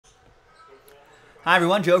Hi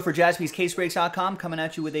everyone, Joe for jaspyscasebreaks.com coming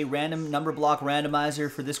at you with a random number block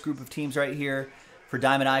randomizer for this group of teams right here for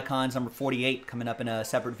Diamond Icons number 48 coming up in a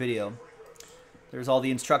separate video. There's all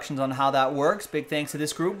the instructions on how that works. Big thanks to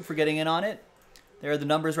this group for getting in on it. There are the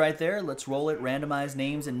numbers right there. Let's roll it. Randomize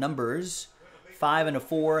names and numbers. 5 and a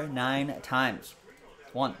 4, 9 times.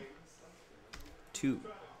 1, 2,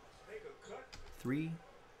 3,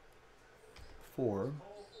 4,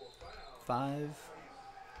 5,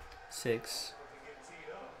 6,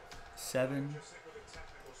 7,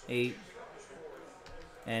 8,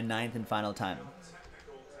 and 9th and final time.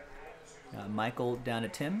 Michael down to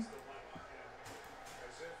Tim.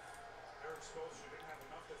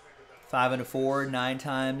 5 and a 4, 9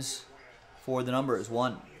 times for the numbers.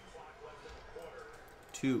 1,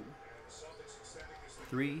 2,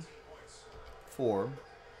 3, 4,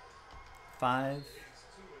 5,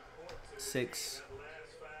 6,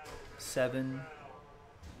 7,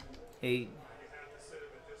 8,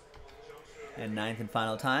 and 9th and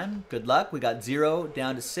final time. Good luck. We got 0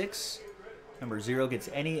 down to 6. Number 0 gets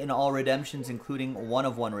any and all redemptions, including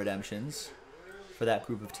 1-of-1 redemptions for that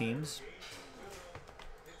group of teams.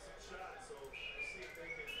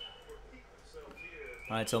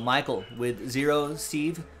 All right, so Michael with 0,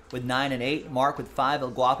 Steve with 9 and 8, Mark with 5,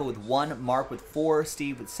 El Guapo with 1, Mark with 4,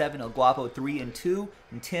 Steve with 7, El Guapo 3 and 2,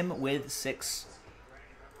 and Tim with 6.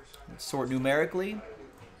 Let's sort numerically.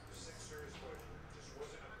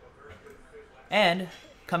 And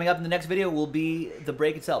coming up in the next video will be the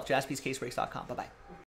break itself, jaspyscasebreaks.com. Bye-bye.